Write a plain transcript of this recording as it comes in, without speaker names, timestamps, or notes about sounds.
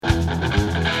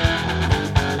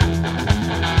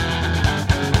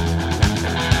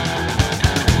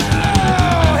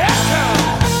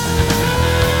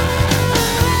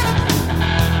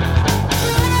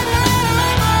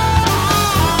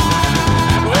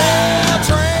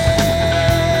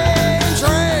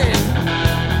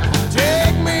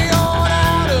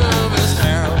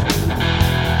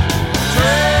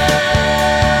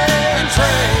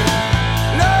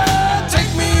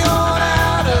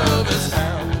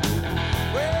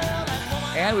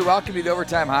And we welcome you to the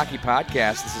Overtime Hockey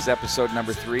Podcast. This is episode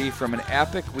number 3 from an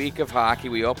epic week of hockey.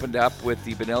 We opened up with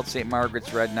the Benilde St.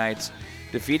 Margaret's Red Knights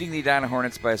defeating the Edina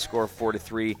Hornets by a score of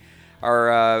 4-3.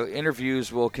 Our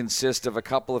interviews will consist of a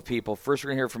couple of people. First,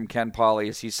 we're going to hear from Ken Pauley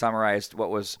as he summarized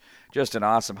what was just an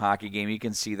awesome hockey game. You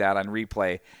can see that on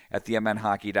replay at the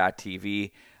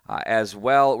mnhockey.tv. As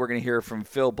well, we're going to hear from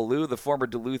Phil Ballou, the former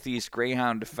Duluth East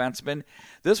Greyhound defenseman.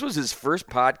 This was his first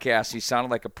podcast. He sounded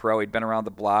like a pro. He'd been around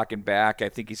the block and back. I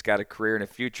think he's got a career and a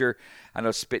future. I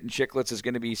know Spittin' Chicklets is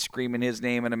going to be screaming his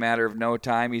name in a matter of no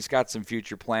time. He's got some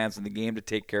future plans in the game to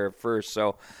take care of first.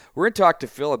 So we're going to talk to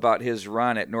Phil about his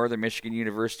run at Northern Michigan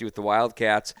University with the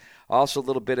Wildcats. Also a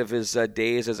little bit of his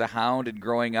days as a Hound and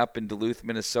growing up in Duluth,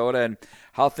 Minnesota, and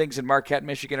how things in Marquette,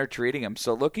 Michigan are treating him.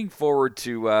 So looking forward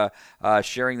to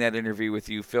sharing that interview with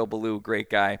you. Phil Ballou, great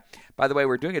guy. By the way,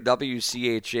 we're doing a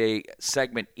WCHA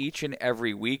segment each and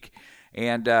every week,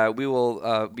 and we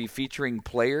will be featuring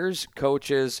players,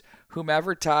 coaches,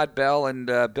 whomever Todd Bell and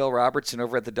Bill Robertson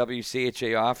over at the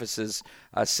WCHA offices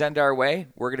send our way.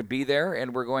 We're going to be there,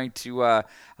 and we're going to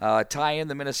tie in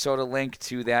the Minnesota link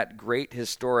to that great,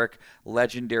 historic,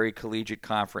 legendary collegiate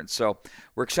conference. So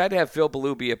we're excited to have Phil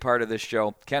Ballou be a part of this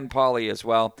show, Ken Pauley as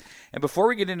well. And before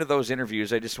we get into those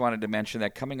interviews, I just wanted to mention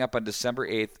that coming up on December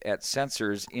 8th at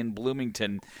Sensors in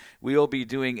Bloomington, we will be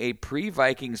doing a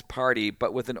pre-Vikings party,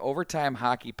 but with an Overtime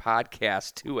Hockey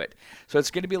podcast to it. So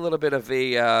it's going to be a little bit of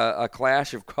a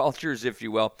clash of cultures, if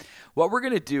you will. What we're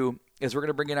going to do is we're going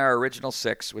to bring in our original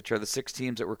 6, which are the 6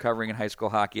 teams that we're covering in high school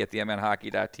hockey at the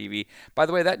mnhockey.tv. By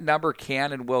the way, that number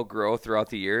can and will grow throughout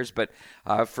the years, but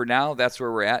for now, that's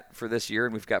where we're at for this year,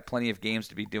 and we've got plenty of games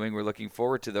to be doing. We're looking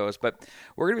forward to those, but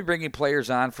we're going to be bringing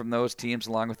players on from those teams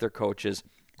along with their coaches.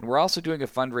 And we're also doing a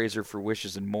fundraiser for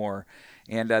Wishes and More,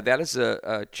 and that is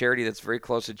a charity that's very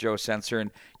close to Joe Sensor.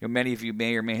 And many of you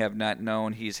may or may have not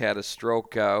known he's had a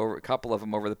stroke, a couple of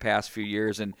them over the past few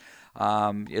years, and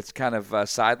it's kind of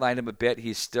sidelined him a bit.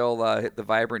 He's still the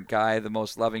vibrant guy, the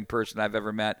most loving person I've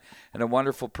ever met, and a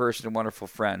wonderful person and wonderful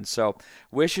friend. So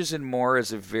Wishes and More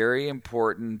is a very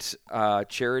important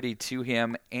charity to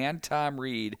him and Tom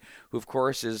Reed, who, of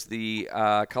course, is the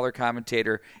color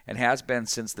commentator and has been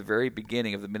since the very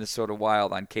beginning of the Minnesota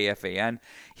Wild on KFAN.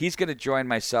 He's going to join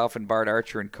myself and Bart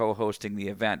Archer in co-hosting the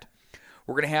event.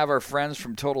 We're going to have our friends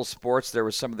from Total Sports. There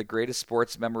was some of the greatest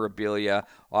sports memorabilia,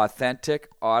 authentic,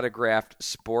 autographed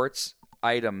sports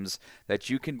items that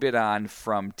you can bid on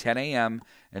from 10 a.m.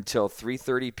 until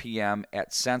 3:30 p.m.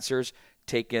 at Sensors.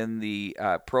 Take in the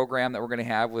program that we're going to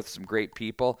have with some great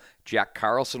people. Jack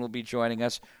Carlson will be joining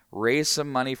us. Raise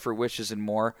some money for Wishes and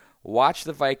More. Watch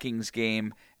the Vikings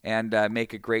game and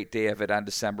make a great day of it on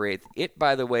December 8th. It,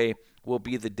 by the way, will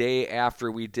be the day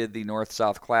after we did the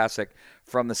North-South Classic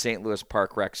from the St. Louis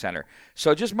Park Rec Center.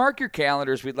 So just mark your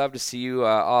calendars. We'd love to see you.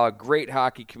 A great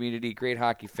hockey community, great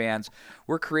hockey fans.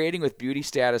 We're creating with Beauty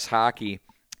Status Hockey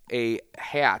a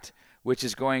hat, which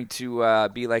is going to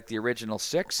be like the original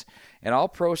 6. And all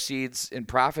proceeds and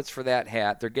profits for that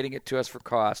hat, they're getting it to us for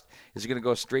cost, is going to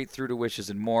go straight through to Wishes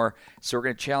and More. So we're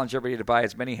going to challenge everybody to buy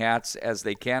as many hats as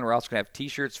they can. We're also going to have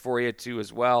T-shirts for you, too,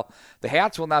 as well. The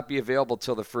hats will not be available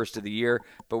till the first of the year,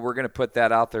 but we're going to put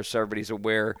that out there so everybody's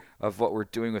aware of what we're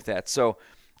doing with that. So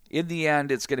in the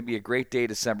end, it's going to be a great day,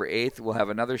 December 8th. We'll have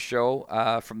another show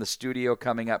from the studio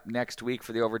coming up next week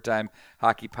for the Overtime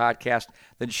Hockey Podcast.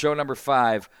 Then show number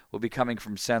 5 will be coming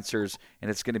from Sensors, and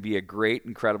it's going to be a great,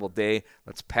 incredible day.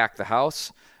 Let's pack the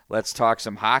house. Let's talk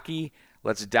some hockey.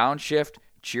 Let's downshift.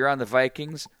 Cheer on the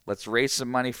Vikings. Let's raise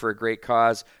some money for a great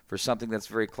cause, for something that's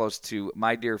very close to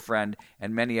my dear friend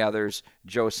and many others,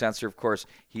 Joe Sensor. Of course,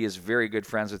 he is very good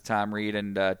friends with Tom Reed,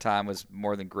 and Tom was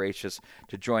more than gracious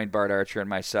to join Bart Archer and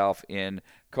myself in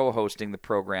co-hosting the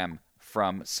program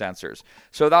from Sensors.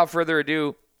 So without further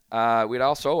ado, I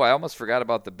almost forgot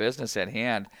about the business at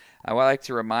hand. I would like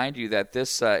to remind you that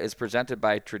this is presented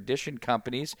by Tradition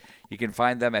Companies. You can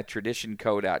find them at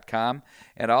traditionco.com.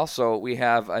 And also, we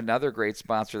have another great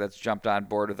sponsor that's jumped on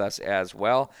board with us as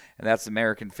well, and that's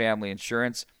American Family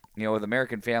Insurance. With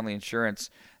American Family Insurance,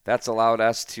 that's allowed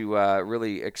us to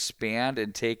really expand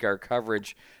and take our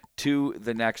coverage to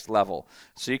the next level.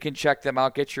 So you can check them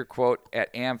out. Get your quote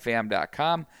at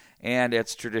amfam.com, and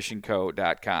it's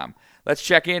traditionco.com. Let's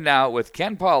check in now with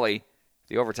Ken Pauley,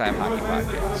 the Overtime Hockey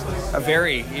Podcast. A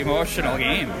very emotional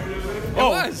game. It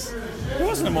was. It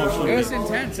was an emotional game. It was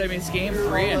intense. I mean, it's game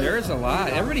 3, and there was a lot.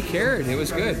 Everybody cared. It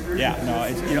was good. Yeah, no,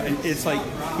 it's like,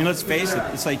 let's face it.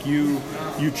 It's like you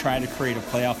try to create a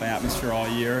playoff atmosphere all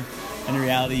year. In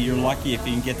reality, you're lucky if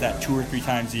you can get that 2 or 3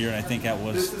 times a year, and I think that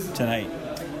was tonight.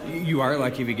 You are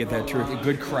lucky if you get that tour. A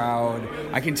good crowd.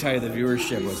 I can tell you the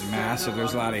viewership was massive.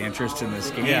 There's a lot of interest in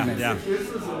this game. Yeah.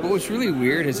 What was really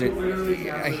weird is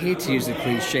I hate to use the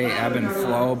cliche ebb and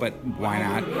flow, but why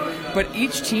not? But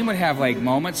each team would have like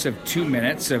moments of 2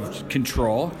 minutes of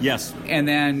control. Yes. And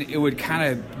then it would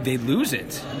they'd lose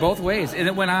it both ways. And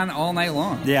it went on all night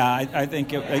long. Yeah, I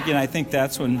think, I think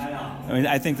that's when,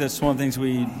 I think that's one of the things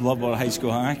we love about high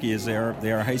school hockey is they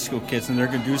are high school kids, and they're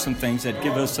going to do some things that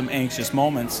give us some anxious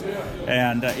moments.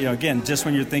 And, again, just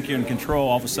when you think you're in control,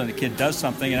 all of a sudden a kid does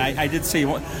something. And I did say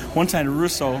one time to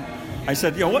Russo, I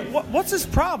said, what's his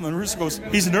problem? And Russo goes,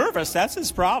 he's nervous. That's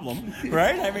his problem,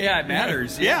 right? I mean, yeah, it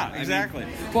matters. Yeah, exactly.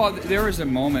 Well, there was a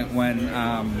moment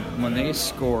when they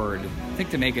scored, I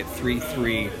think to make it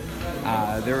 3-3,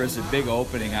 there was a big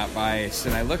opening up ice,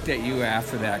 and I looked at you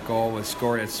after that goal was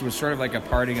scored. It was sort of like a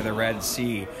parting of the Red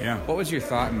Sea. Yeah. What was your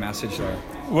thought and message there?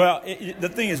 Well, the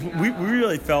thing is, we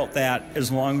really felt that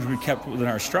as long as we kept within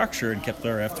our structure and kept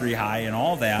our F3 high and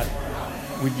all that,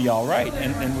 we'd be all right,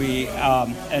 and we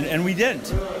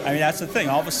didn't. I mean, that's the thing.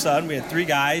 All of a sudden, we had 3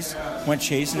 guys went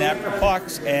chasing after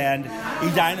pucks, and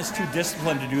Edina's too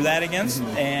disciplined to do that against,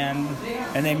 and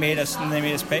they made us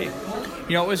pay.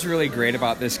 You know what was really great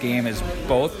about this game is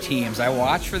both teams. I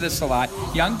watch for this a lot.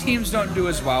 Young teams don't do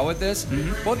as well with this.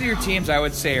 Mm-hmm. Both of your teams, I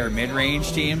would say, are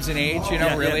mid-range teams in age.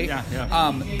 Really.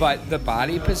 Yeah. But the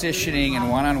body positioning and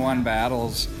one-on-one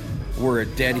battles were a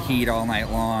dead heat all night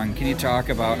long. Can you talk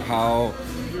about how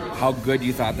good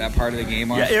you thought that part of the game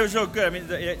was? Yeah, it was so good. I mean,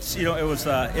 it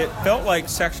felt like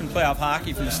section playoff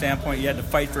hockey from the standpoint you had to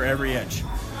fight for every inch.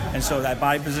 And so that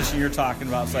body position you're talking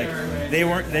about, it's like they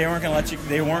weren't going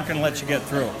to let you get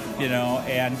through,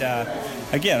 And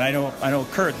again, I know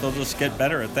Kurt, they'll just get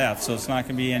better at that, so it's not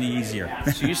going to be any easier.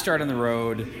 So you start on the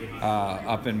road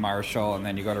up in Marshall, and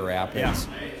then you go to Rapids,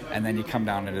 and then you come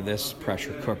down into this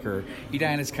pressure cooker.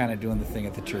 Edina's kind of doing the thing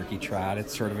at the turkey trot.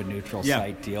 It's sort of a neutral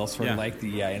site deal, sort of like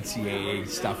the NCAA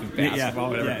stuff in basketball,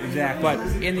 whatever. Yeah, exactly. But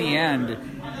in the end,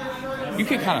 you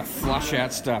can kind of flush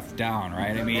that stuff down,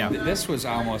 right? I mean, this was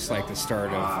almost like the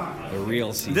start of the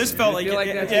real season. This felt like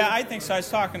that. Yeah, I think so. I was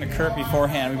talking to Kurt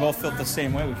beforehand. We both felt the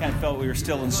same way. We kind of felt we were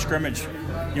still in scrimmage.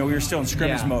 We were still in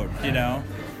scrimmage mode,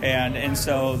 And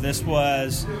so this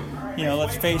was,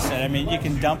 let's face it. I mean, you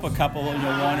can dump a couple,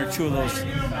 1 or 2 of those,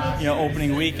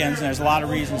 opening weekends, and there's a lot of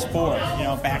reasons for it.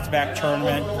 Back-to-back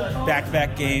tournament,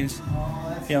 back-to-back games.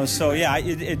 So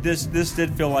this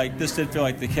did feel like the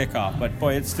kickoff, but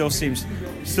boy, it still seems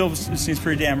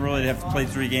pretty damn early to have to play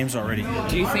 3 games already.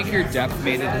 Do you think your depth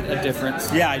made a difference?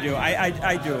 Yeah, I do.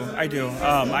 I do.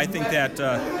 I think that,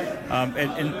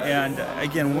 and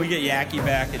again, when we get Yaki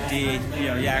back at D,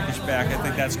 Yakish back, I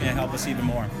think that's going to help us even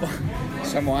more.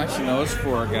 So I'm watching those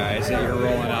 4 guys that you're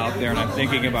rolling out there, and I'm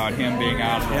thinking about him being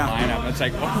out of the lineup. It's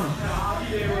like,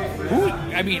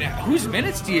 whose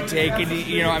minutes do you take? And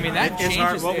that changes.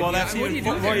 Hard. Well, that's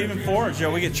even forwards.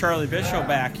 We get Charlie Bishop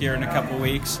back here in a couple of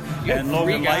weeks, and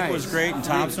Logan Lyke was great, and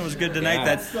Thompson was good tonight.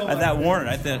 Yeah. That Warren,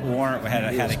 I think Warren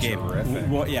had a game.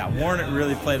 Warren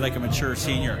really played like a mature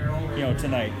senior,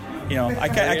 tonight. I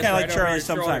kind of like Charlie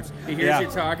sometimes. He hears you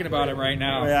talking about him right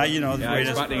now. Yeah, he's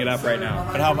buttoning it up right now.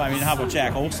 But how about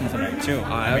Jack Olson tonight too?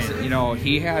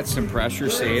 He had some pressure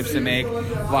saves to make,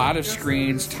 a lot of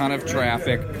screens, ton of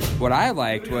traffic. What I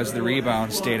liked was the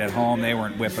rebounds stayed at home. They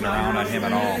weren't whipping around on him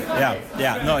at all.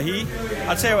 Yeah. No,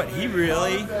 I'll tell you what,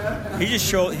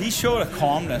 he showed a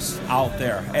calmness out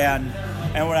there, and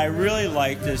what I really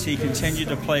liked is he continued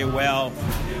to play well.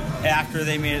 After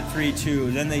they made it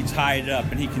 3-2, then they tied it up,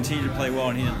 and he continued to play well,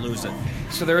 and he didn't lose it.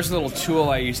 So there was a little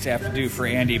tool I used to have to do for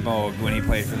Andy Moog when he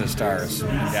played for the Stars in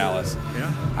Dallas.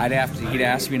 Yeah. He'd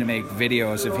ask me to make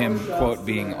videos of him, quote,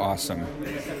 being awesome.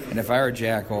 And if I were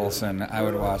Jack Olson, I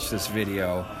would watch this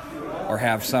video or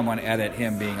have someone edit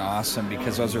him being awesome,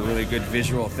 because those are really good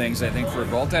visual things, I think, for a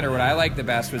goaltender. What I liked the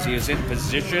best was he was in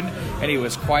position and he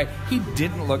was quiet. He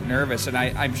didn't look nervous, and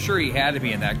I'm sure he had to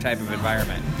be in that type of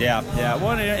environment. Yeah.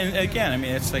 Well, and again,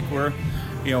 it's like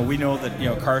we know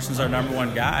that Carson's our number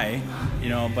 1 guy,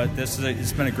 but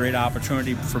it's been a great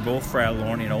opportunity for both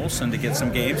Fratelloni and Olsen to get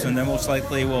some games, and then most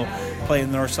likely we'll play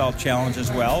in the North-South Challenge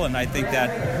as well. And I think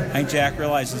Jack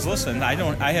realizes, listen,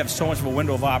 I have so much of a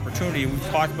window of opportunity. We've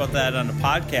talked about that on the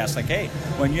podcast. Like, hey,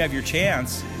 when you have your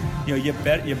chance, you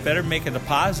better make a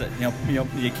deposit. You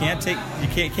can't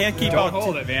keep Don't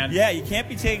hold it, man. Yeah, you can't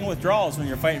be taking withdrawals when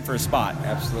you're fighting for a spot.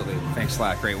 Absolutely. Thanks a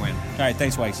lot. Great win. All right,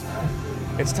 thanks, Weiss.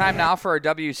 It's time now for our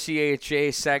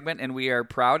WCHA segment, and we are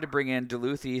proud to bring in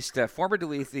Duluth East, former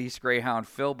Duluth East Greyhound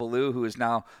Phil Ballou, who is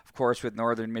now, of course, with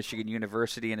Northern Michigan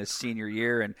University in his senior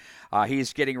year, and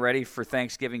he's getting ready for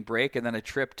Thanksgiving break and then a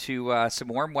trip to some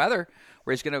warm weather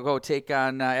where he's going to go take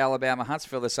on Alabama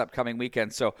Huntsville this upcoming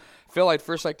weekend. So, Phil, I'd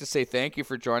first like to say thank you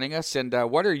for joining us, and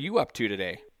what are you up to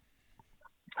today?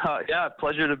 Yeah,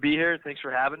 pleasure to be here. Thanks for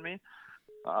having me.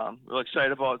 Real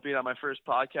excited about being on my first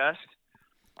podcast.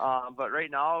 But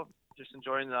right now, just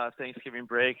enjoying the Thanksgiving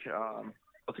break.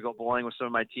 About to go bowling with some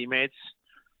of my teammates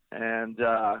and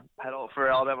head out for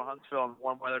Alabama Huntsville in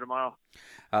warm weather tomorrow.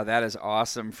 That is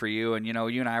awesome for you. And, you know,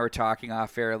 you and I were talking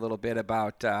off air a little bit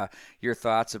about your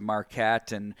thoughts of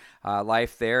Marquette and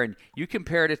life there. And you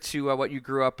compared it to what you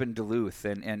grew up in Duluth.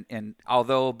 And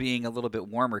although being a little bit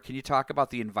warmer, can you talk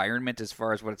about the environment as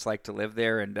far as what it's like to live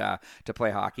there and to play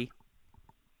hockey?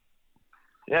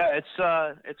 Yeah,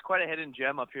 it's quite a hidden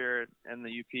gem up here in the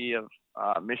UP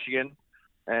of Michigan,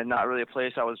 and not really a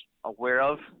place I was aware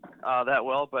of that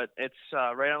well. But it's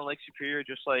right on Lake Superior,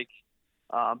 just like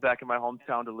back in my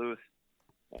hometown, Duluth.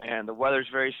 And the weather's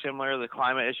very similar. The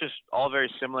climate, it's just all very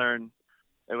similar. And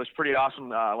it was pretty awesome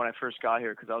when I first got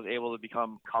here because I was able to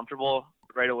become comfortable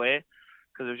right away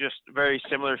because it was just a very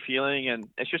similar feeling. And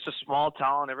it's just a small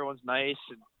town. Everyone's nice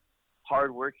and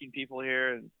hardworking people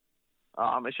here. And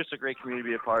it's just a great community to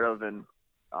be a part of. And,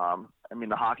 I mean,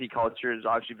 the hockey culture is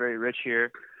obviously very rich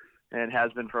here and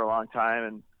has been for a long time.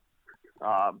 And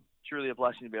it's really a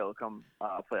blessing to be able to come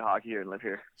play hockey here and live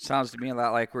here. Sounds to me a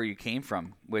lot like where you came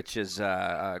from, which is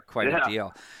quite a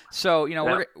deal. So, you know,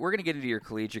 we're going to get into your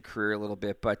collegiate career a little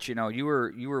bit, but, you know, you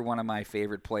were one of my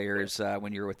favorite players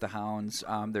when you were with the Hounds.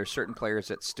 There's certain players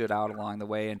that stood out along the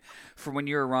way. And from when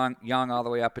you were young all the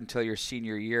way up until your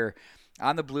senior year,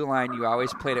 on the blue line, you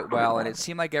always played it well, and it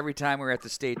seemed like every time we were at the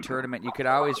state tournament, you could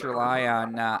always rely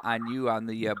on you on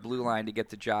the blue line to get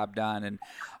the job done. And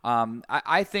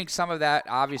I think some of that,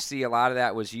 obviously, a lot of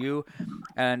that was you.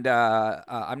 And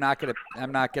I'm not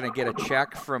gonna get a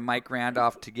check from Mike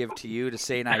Randolph to give to you to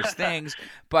say nice things.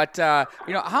 But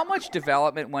you know, how much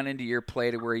development went into your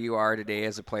play to where you are today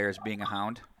as a player, as being a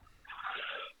Hound?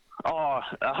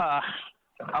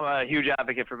 I'm a huge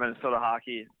advocate for Minnesota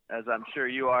hockey, as I'm sure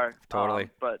you are. Totally.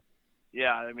 But,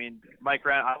 yeah, I mean, Mike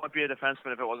Randolph, I wouldn't be a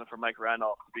defenseman if it wasn't for Mike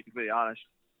Randolph, to be completely honest.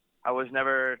 I was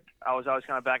always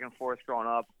kind of back and forth growing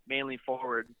up, mainly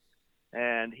forward.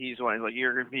 And he's like,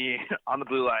 you're going to be on the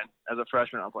blue line as a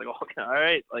freshman. I was like, okay, all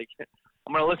right. Like,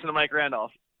 I'm going to listen to Mike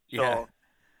Randolph. So,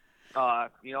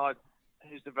 you know,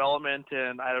 his development,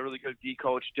 and I had a really good D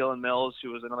coach, Dylan Mills,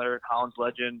 who was another Hounds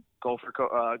legend, Gopher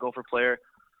player.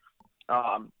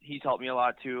 He's helped me a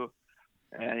lot too.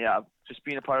 And yeah, just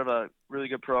being a part of a really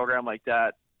good program like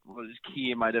that was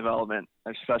key in my development,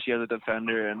 especially as a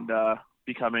defender and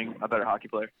becoming a better hockey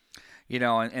player. You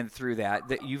know, and through that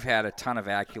you've had a ton of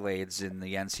accolades in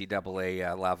the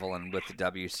NCAA level and with the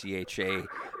WCHA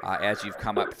as you've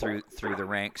come up through the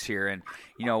ranks here. And,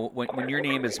 you know, when your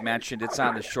name is mentioned, it's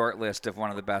on the short list of one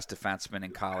of the best defensemen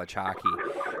in college hockey.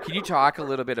 Can you talk a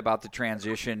little bit about the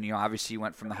transition? You know, obviously you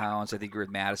went from the Hounds, I think you were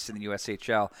with Madison, the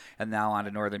USHL, and now on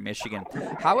to Northern Michigan.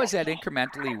 How has that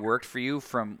incrementally worked for you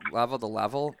from level to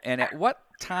level? And at what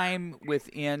time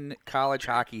within college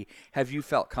hockey have you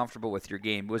felt comfortable with your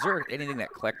game? Was there anything that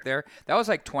clicked there? That was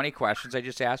like 20 questions I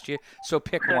just asked you, so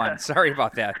pick one. Sorry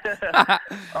about that.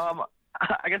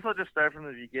 I guess I'll just start from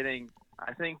the beginning.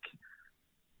 I think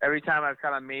every time I've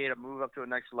kind of made a move up to a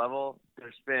next level,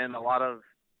 there's been a lot of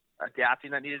adapting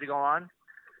that needed to go on.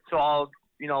 So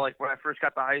you know, like when I first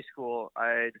got to high school,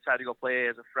 I decided to go play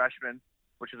as a freshman,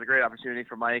 which was a great opportunity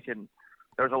for Mike, and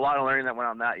there was a lot of learning that went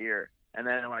on that year. And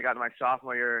then when I got to my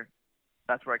sophomore year,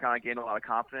 that's where I kind of gained a lot of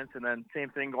confidence. And then same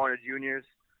thing going to juniors.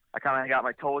 I kind of got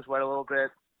my toes wet a little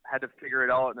bit, had to figure it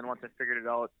out. And then once I figured it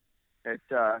out, it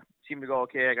seemed to go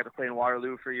okay. I got to play in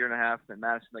Waterloo for a year and a half, and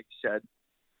Madison, like you said,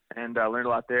 and learned a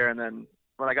lot there. And then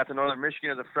when I got to Northern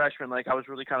Michigan as a freshman, like I was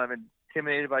really kind of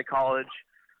intimidated by college.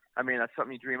 I mean, that's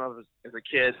something you dream of as a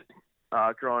kid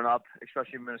growing up,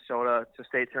 especially in Minnesota. It's a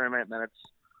state tournament, and then it's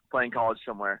playing college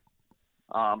somewhere.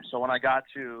 So when I got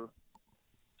to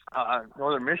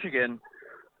Northern Michigan,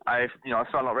 I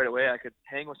found out right away I could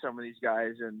hang with some of these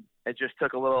guys, and it just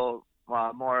took a little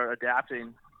more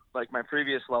adapting, like my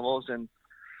previous levels. And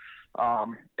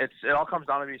it all comes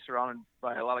down to be surrounded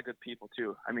by a lot of good people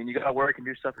too. I mean, you got to work and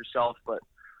do stuff yourself, but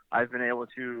I've been able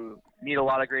to meet a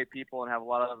lot of great people and have a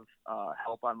lot of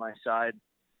help on my side,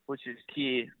 which is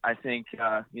key. I think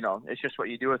it's just what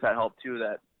you do with that help too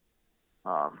that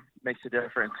makes a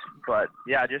difference. But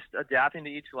yeah, just adapting to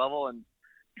each level and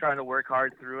trying to work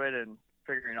hard through it and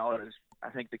figuring out is, I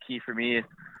think, the key for me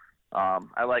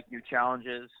I like new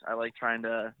challenges. I like trying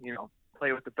to,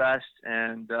 play with the best.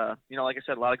 And, like I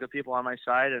said, a lot of good people on my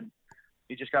side, and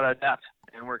you just got to adapt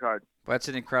and work hard. Well, that's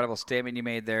an incredible statement you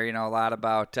made there. A lot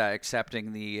about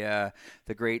accepting the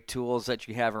great tools that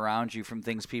you have around you from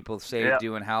things people say,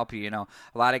 do, and help you. A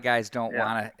lot of guys don't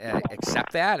want to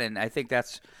accept that, and I think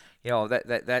that's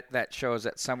that shows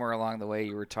that somewhere along the way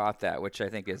you were taught that, which I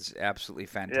think is absolutely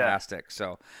fantastic.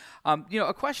 So,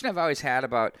 a question I've always had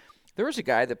about. There was a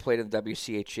guy that played in the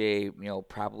WCHA,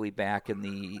 probably back in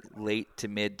the late to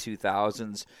mid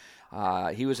 2000s.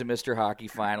 He was a Mr. Hockey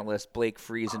finalist. Blake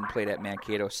Friesen played at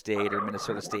Mankato State or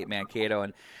Minnesota State Mankato,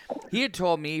 and he had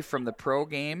told me from the pro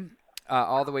game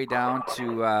all the way down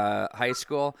to high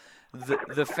school,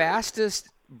 the fastest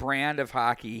brand of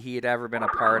hockey he had ever been a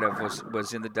part of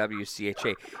was in the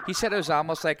WCHA. He said it was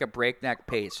almost like a breakneck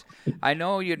pace. I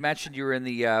know you had mentioned you were in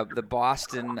the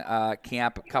Boston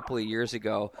camp a couple of years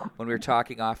ago when we were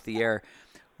talking off the air.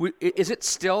 Is it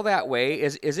still that way?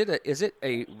 Is it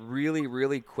a really,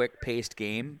 really quick paced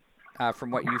game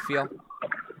from what you feel?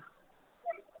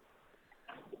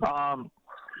 Coming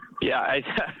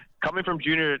from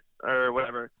junior or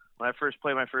whatever, when I first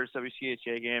played my first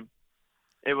WCHA game,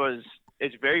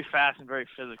 it's very fast and very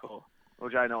physical,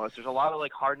 which I noticed. There's a lot of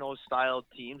like hard-nosed style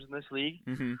teams in this league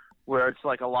where it's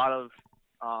like a lot of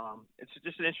it's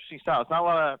just an interesting style. It's not a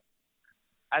lot of,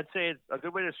 I'd say a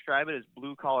good way to describe it is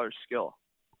blue-collar skill.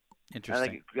 Interesting. I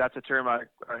think that's a term our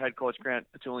head coach Grant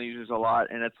Petulli uses a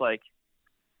lot, and it's like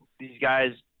these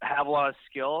guys have a lot of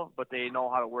skill, but they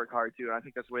know how to work hard too, and I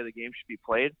think that's the way the game should be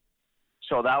played.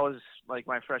 So that was like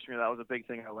my freshman year. That was a big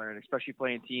thing I learned, especially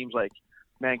playing teams like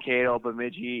Mankato,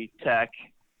 Bemidji, Tech.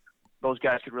 Those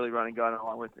guys could really run and gun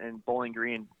along with in Bowling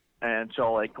Green. And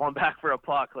so, like, going back for a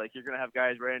puck, like, you're going to have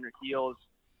guys right on your heels.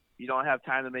 You don't have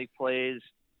time to make plays.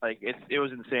 Like, it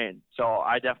was insane. So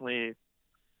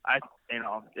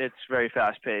it's very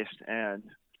fast-paced, and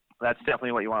that's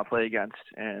definitely what you want to play against.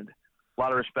 And a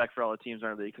lot of respect for all the teams in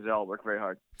our league because they all work very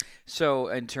hard. So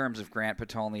in terms of Grant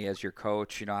Petulli as your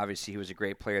coach, obviously he was a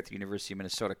great player at the University of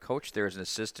Minnesota, coached there as an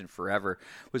assistant forever,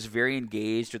 was very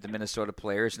engaged with the Minnesota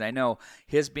players, and I know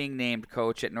his being named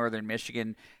coach at Northern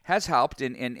Michigan has helped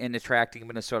in attracting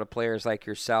Minnesota players like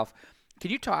yourself. Can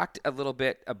you talk a little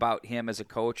bit about him as a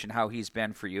coach and how he's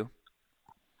been for you?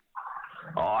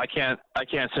 Oh, I can't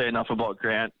say enough about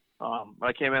Grant. When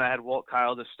I came in, I had Walt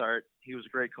Kyle to start. He was a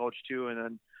great coach too, and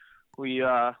then we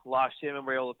lost him and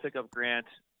were able to pick up Grant,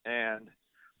 and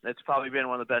it's probably been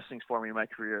one of the best things for me in my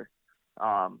career.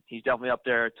 He's definitely up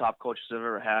there, top coaches I've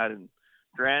ever had. And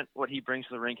Grant, what he brings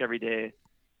to the rink every day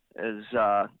is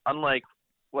unlike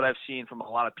what I've seen from a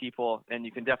lot of people, and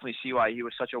you can definitely see why he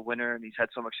was such a winner and he's had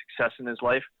so much success in his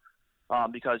life,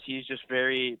 because he's just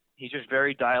very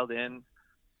dialed in.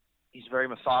 He's very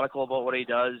methodical about what he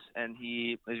does, and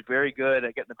he is very good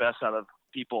at getting the best out of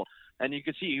people. And you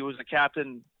can see he was a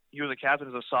captain. He was a captain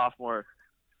as a sophomore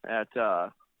at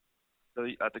the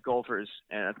Gophers,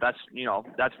 and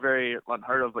that's very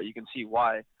unheard of. But you can see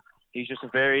why. He's just a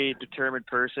very determined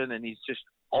person, and he's just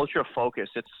ultra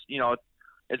focused. It's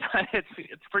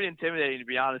pretty intimidating, to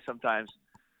be honest, sometimes.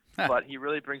 But he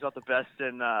really brings out the best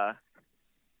in our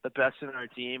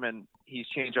team, and he's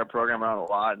changed our program around a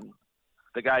lot. And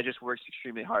the guy just works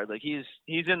extremely hard. Like he's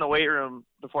in the weight room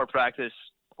before practice,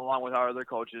 along with our other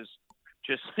coaches,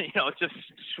 just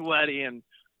sweaty and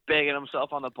banging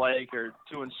himself on the bike or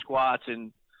doing squats.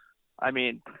 And I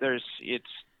mean, it's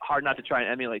hard not to try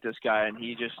and emulate this guy, and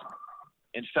he just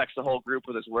infects the whole group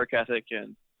with his work ethic,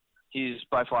 and he's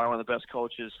by far one of the best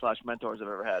coaches / mentors I've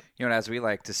ever had. As we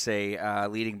like to say,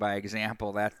 leading by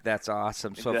example. That's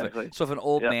awesome. Exactly. So if an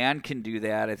old man can do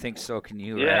that, I think so can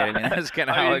you, yeah. right? I mean, that's kind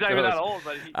of how it goes. He's not even that old,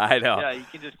 but I know. Yeah, you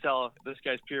can just tell this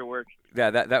guy's pure work. Yeah,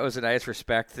 that was a nice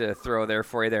respect to throw there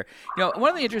for you there. One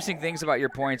of the interesting things about your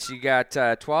points, you got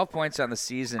 12 points on the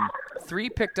season, 3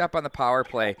 picked up on the power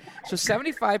play. So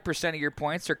 75% of your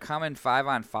points are coming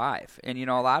 5-on-5. And,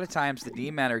 a lot of times the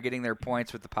D-men are getting their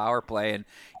points with the power play, and,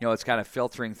 it's kind of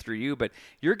filtering through you. But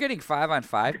you're getting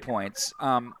 5-on-5 points.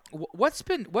 What's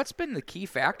been the key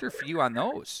factor for you on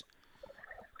those?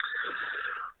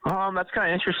 That's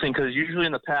kind of interesting because usually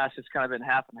in the past it's kind of been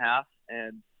half and half.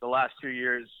 And the last 2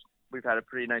 years we've had a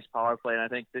pretty nice power play, and I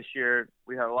think this year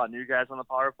we have a lot of new guys on the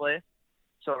power play,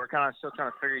 so we're kind of still trying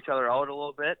to figure each other out a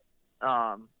little bit.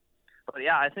 But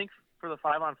yeah, I think for the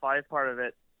 5-on-5 part of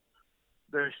it,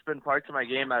 there's been parts of my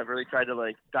game I've really tried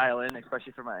to dial in,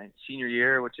 especially for my senior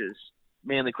year, which is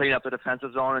mainly cleaning up the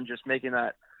defensive zone and just making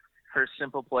that first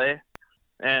simple play.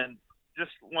 And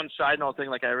just one side note thing,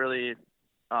 I really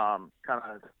kind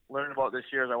of learned about this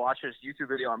year is I watched this YouTube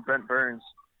video on Brent Burns.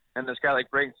 and this guy like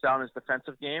breaks down his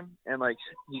defensive game, and like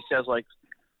he says like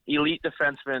elite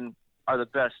defensemen are the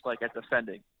best like at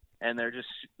defending, and they're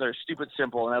stupid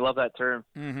simple, and I love that term.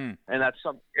 Mm-hmm. And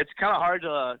it's kind of hard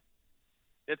to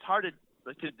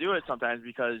do it sometimes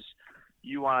because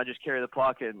you want to just carry the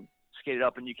puck and skate it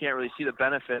up, and you can't really see the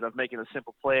benefit of making a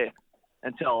simple play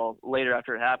until later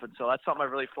after it happens. So that's something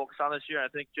I've really focused on this year. I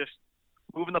think just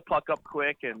moving the puck up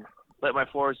quick and let my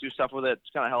forwards do stuff with it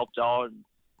kind of helped out,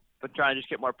 but trying to just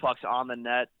get more pucks on the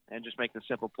net and just make the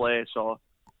simple play. So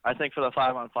I think for the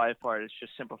 5-on-5 part, it's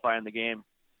just simplifying the game.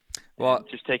 Well,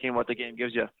 just taking what the game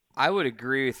gives you. I would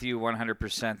agree with you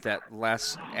 100% that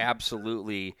less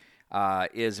absolutely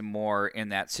is more in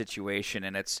that situation.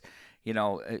 And it's,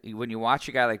 when you watch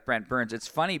a guy like Brent Burns, it's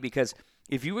funny because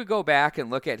if you would go back and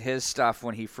look at his stuff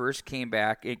when he first came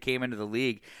into the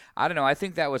league, I don't know, I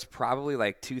think that was probably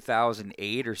like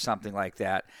 2008 or something like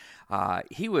that.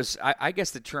 He was, I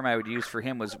guess the term I would use for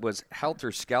him was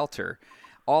helter-skelter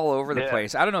all over the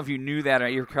place. I don't know if you knew that, or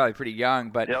you're probably pretty young,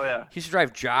 but he used to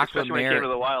drive Jacques Lemaire. When he came to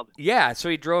the Wild. Yeah, so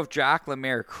he drove Jacques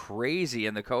Lemaire crazy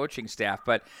in the coaching staff,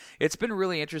 but it's been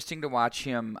really interesting to watch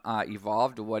him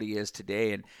evolve to what he is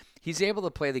today, and he's able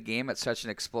to play the game at such an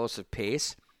explosive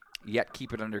pace, yet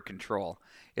keep it under control.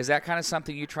 Is that kind of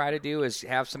something you try to do, is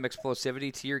have some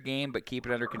explosivity to your game, but keep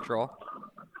it under control?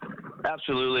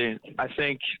 Absolutely. I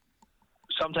think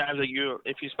sometimes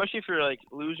especially if you're like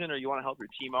losing or you want to help your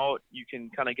team out, you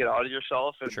can kind of get out of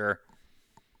yourself. And sure.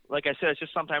 Like I said, it's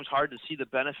just sometimes hard to see the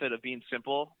benefit of being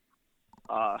simple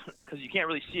because you can't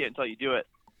really see it until you do it,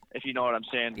 if you know what I'm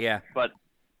saying. Yeah. But,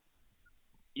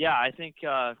 yeah, I think,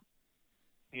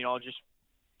 just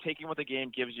taking what the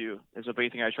game gives you is a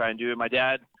big thing I try and do. And my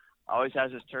dad always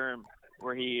has this term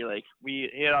where he'd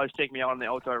always take me out on the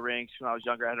outdoor rinks when I was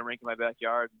younger. I had a rink in my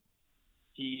backyard.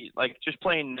 He just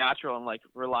playing natural and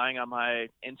relying on my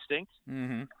instinct.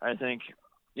 Mm-hmm. I think,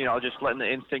 just letting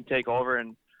the instinct take over.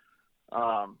 And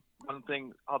one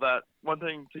thing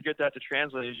to get that to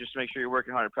translate is just to make sure you're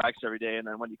working hard in practice every day. And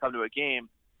then when you come to a game,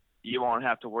 you won't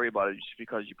have to worry about it just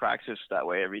because you practice that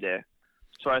way every day.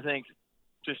 So I think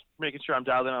just making sure I'm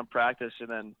dialed in on practice, and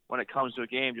then when it comes to a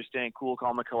game, just staying cool,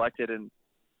 calm, and collected, and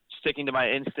sticking to my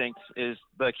instincts is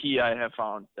the key I have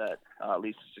found that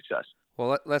leads to success.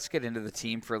 Well, let's get into the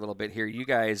team for a little bit here. You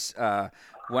guys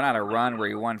went on a run where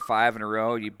you won 5 in a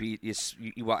row. You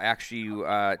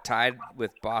tied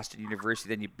with Boston University,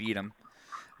 then you beat them,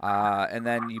 and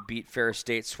then you beat Ferris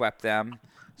State, swept them,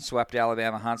 swept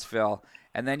Alabama, Huntsville,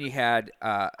 and then you had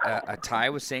a tie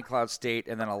with St. Cloud State,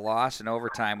 and then a loss in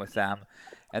overtime with them,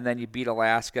 and then you beat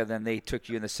Alaska. Then they took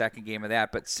you in the second game of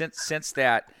that. But since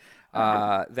that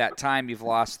time, you've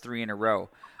lost 3 in a row.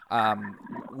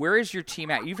 Where is your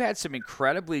team at? You've had some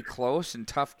incredibly close and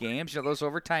tough games. Those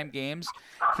overtime games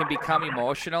can become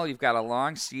emotional. You've got a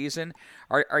long season.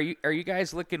 Are you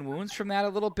guys licking wounds from that a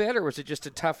little bit, or was it just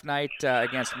a tough night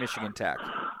against Michigan Tech?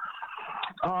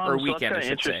 Or weekend, I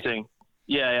should interesting. say.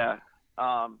 Yeah.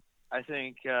 I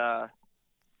think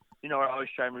we're always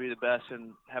trying to be the best,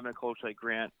 and having a coach like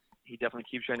Grant, he definitely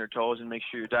keeps you on your toes and makes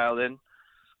sure you're dialed in.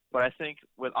 But I think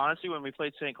honestly, when we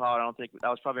played St. Cloud, I don't think that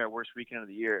was probably our worst weekend of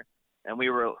the year. And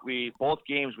both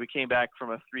games, we came back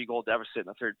from a 3-goal deficit in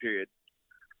the third period,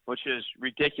 which is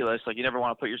ridiculous. You never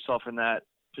want to put yourself in that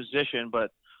position,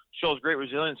 but shows great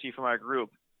resiliency from our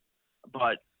group.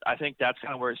 But I think that's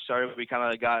kind of where it started.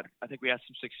 I think we had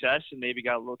some success and maybe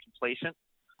got a little complacent.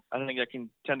 I think that can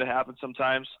tend to happen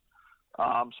sometimes.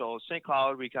 So St.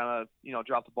 Cloud, we kind of,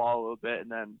 dropped the ball a little bit,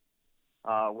 and then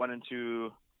went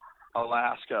into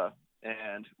Alaska,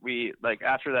 and we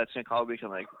after that St. Cloud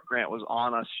weekend, Grant was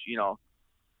on us,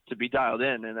 to be dialed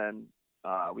in, and then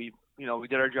we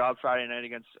did our job Friday night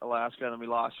against Alaska, and then we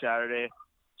lost Saturday,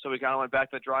 so we kind of went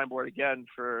back to the drawing board again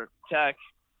for Tech.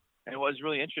 And what was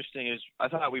really interesting is I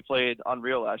thought we played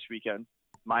unreal last weekend,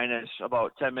 minus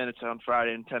about 10 minutes on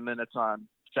Friday and 10 minutes on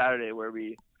Saturday where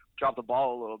we dropped the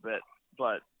ball a little bit,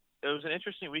 but it was an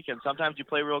interesting weekend. Sometimes you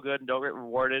play real good and don't get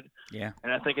rewarded. Yeah.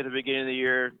 And I think at the beginning of the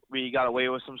year, we got away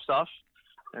with some stuff.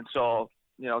 And so,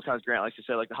 kind of Grant likes to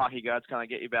say, the hockey gods kind of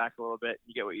get you back a little bit.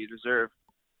 You get what you deserve.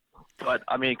 But,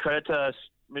 credit to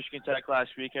Michigan Tech last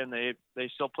weekend. They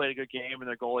still played a good game, and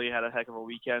their goalie had a heck of a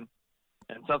weekend.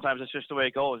 And sometimes it's just the way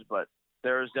it goes. But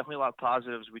there's definitely a lot of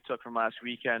positives we took from last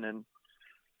weekend. And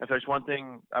if there's one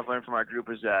thing I've learned from our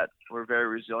group is that we're very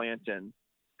resilient, and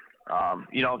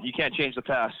you can't change the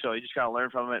past, so you just got to learn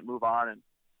from it and move on. And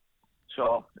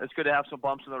so it's good to have some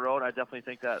bumps in the road. I definitely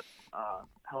think that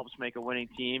helps make a winning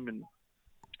team, and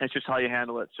it's just how you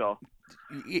handle it. So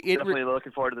definitely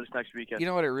looking forward to this next weekend. You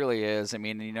know what it really is?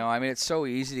 It's so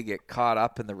easy to get caught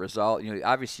up in the result.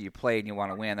 Obviously you play and you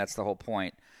want to win. That's the whole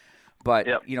point. But,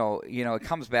 you know, it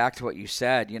comes back to what you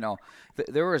said. You know,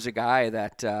 there was a guy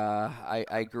that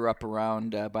I grew up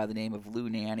around by the name of Lou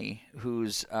Nanny,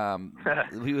 who's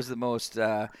he was the most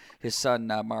his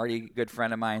son Marty, good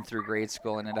friend of mine through grade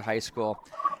school and into high school.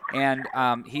 And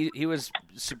he was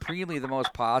supremely the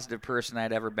most positive person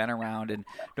I'd ever been around. And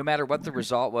no matter what the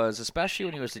result was, especially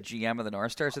when he was the GM of the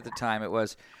North Stars at the time, it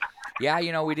was, yeah,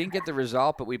 you know, we didn't get the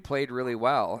result, but we played really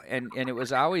well. And it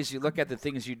was always, you look at the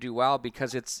things you do well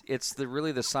because it's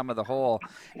really the sum of the whole.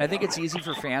 And I think it's easy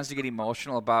for fans to get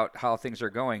emotional about how things are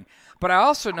going. But I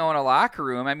also know in a locker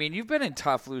room, I mean, you've been in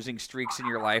tough losing streaks in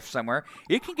your life somewhere.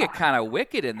 It can get kind of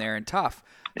wicked in there and tough.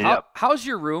 How's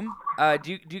your room?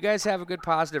 Do you guys have a good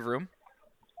positive room?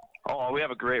 Oh, we have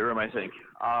a great room, I think.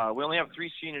 We only have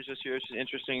 3 seniors this year, which is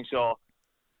interesting. So,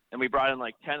 and we brought in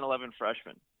like 10, 11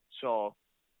 freshmen. So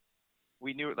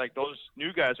we knew like those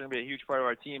new guys are going to be a huge part of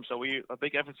our team. So a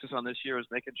big emphasis on this year was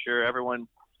making sure everyone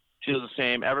feels the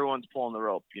same. Everyone's pulling the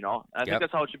rope, you know. And I think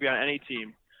that's how it should be on any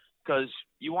team, because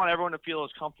you want everyone to feel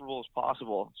as comfortable as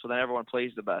possible, so then everyone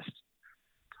plays the best.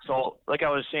 So, like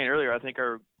I was saying earlier, I think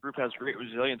our group has great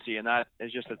resiliency, and that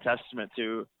is just a testament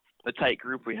to the tight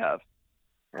group we have.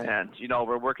 And, you know,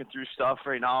 we're working through stuff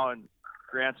right now, and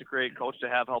Grant's a great coach to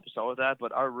have help us out with that.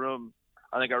 But I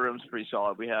think our room's pretty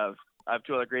solid. I have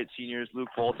 2 other great seniors, Luke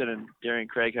Bolton and Darian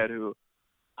Craighead, who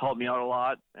helped me out a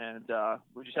lot. And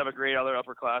we just have a great other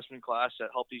upperclassmen class that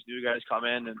help these new guys come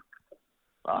in, and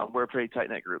we're a pretty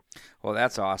tight-knit group. Well,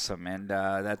 that's awesome, and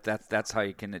that's how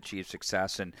you can achieve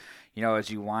success. And, you know, as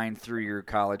you wind through your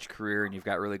college career and you've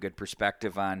got really good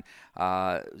perspective on,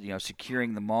 you know,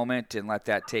 securing the moment and let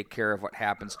that take care of what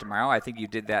happens tomorrow. I think you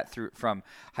did that from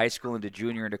high school into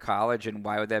junior into college, and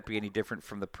why would that be any different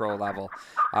from the pro level?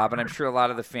 But I'm sure a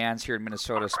lot of the fans here in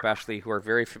Minnesota especially who are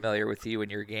very familiar with you and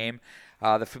your game,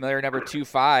 the familiar number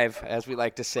 2-5, as we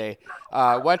like to say.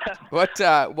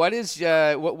 What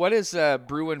is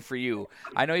brewing for you?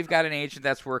 I know you've got an agent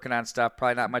that's working on stuff.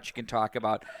 Probably not much you can talk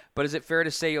about. But is it fair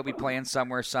to say you'll be playing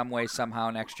somewhere, some way,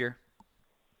 somehow next year?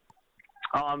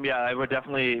 Yeah, I would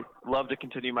definitely love to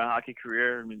continue my hockey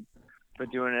career. I mean, been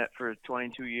doing it for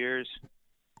 22 years.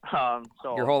 So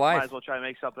your whole life? Might as well try to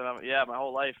make something of it. Yeah, my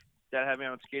whole life. Dad had me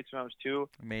on skates when I was 2.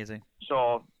 Amazing.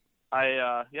 So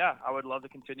I would love to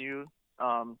continue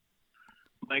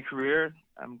my career.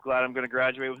 I'm glad I'm going to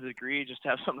graduate with a degree, just to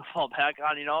have something to fall back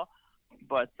on, you know.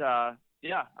 But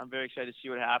I'm very excited to see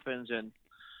what happens, and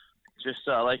just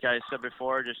like I said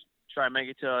before, just try and make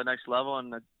it to the next level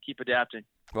and keep adapting.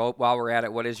 Well, while we're at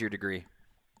it, what is your degree?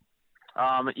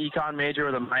 An econ major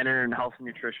with a minor in health and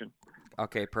nutrition.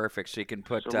 Okay, perfect. So you can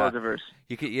put diverse.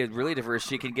 You're really diverse.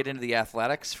 So you can get into the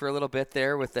athletics for a little bit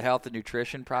there with the health and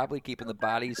nutrition, probably keeping the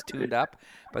bodies tuned up.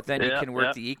 But then you can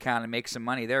work the econ and make some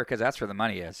money there, because that's where the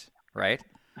money is, right?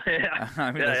 Yeah.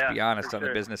 I mean, let's be honest on the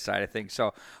business side of things.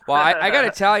 So, well, I got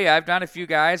to tell you, I've done a few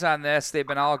guys on this. They've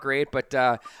been all great, but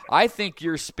I think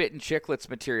you're spitting chicklets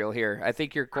material here. I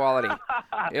think your quality.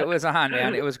 It was on,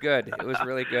 man. It was good. It was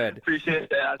really good. Appreciate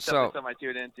that. That's something I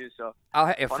tuned into. So,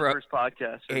 first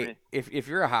podcast for me. If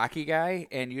you're a hockey guy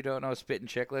and you don't know spitting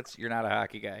chicklets, you're not a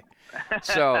hockey guy.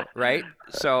 So, right?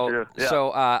 So,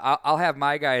 I'll have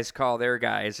my guys call their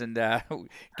guys and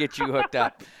get you hooked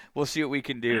up. We'll see what we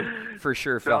can do for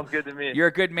sure, Phil. Sounds good to me. You're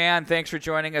a good man. Thanks for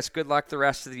joining us. Good luck the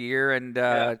rest of the year, and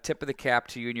tip of the cap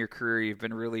to you and your career. You've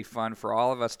been really fun for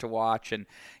all of us to watch, and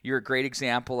you're a great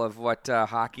example of what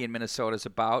hockey in Minnesota is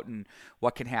about and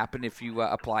what can happen if you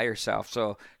apply yourself.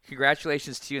 So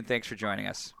congratulations to you, and thanks for joining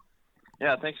us.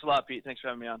 Yeah, thanks a lot, Pete. Thanks for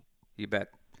having me on. You bet.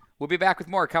 We'll be back with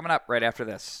more coming up right after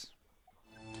this.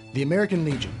 The American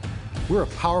Legion. We're a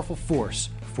powerful force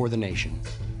for the nation.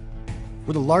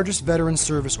 We're the largest veteran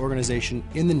service organization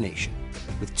in the nation,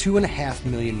 with 2.5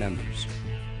 million members.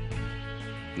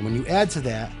 And when you add to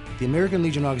that the American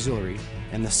Legion Auxiliary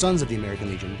and the Sons of the American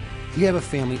Legion, we have a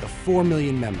family of 4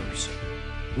 million members,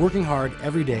 working hard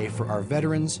every day for our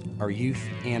veterans, our youth,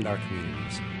 and our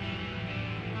communities.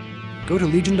 Go to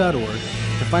legion.org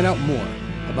to find out more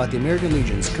about the American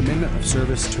Legion's commitment of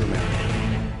service to America.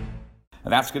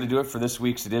 And that's going to do it for this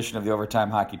week's edition of the Overtime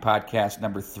Hockey Podcast.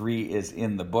 Number 3 is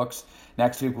in the books.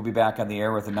 Next week, we'll be back on the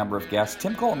air with a number of guests.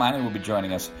 Tim Colomainen will be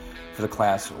joining us for the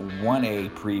Class 1A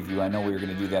preview. I know we were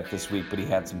going to do that this week, but he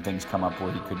had some things come up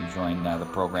where he couldn't join the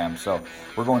program. So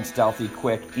we're going stealthy,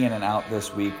 quick, in and out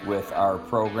this week with our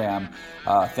program.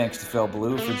 Thanks to Phil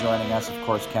Ballou for joining us. Of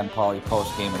course, Ken Pauley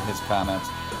post-game and his comments.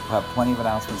 We'll have plenty of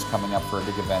announcements coming up for a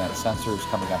big event at Sensors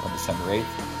coming up on December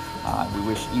 8th. We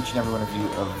wish each and every one of you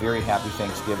a very happy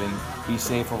Thanksgiving. Be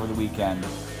safe over the weekend.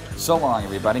 So long,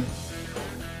 everybody.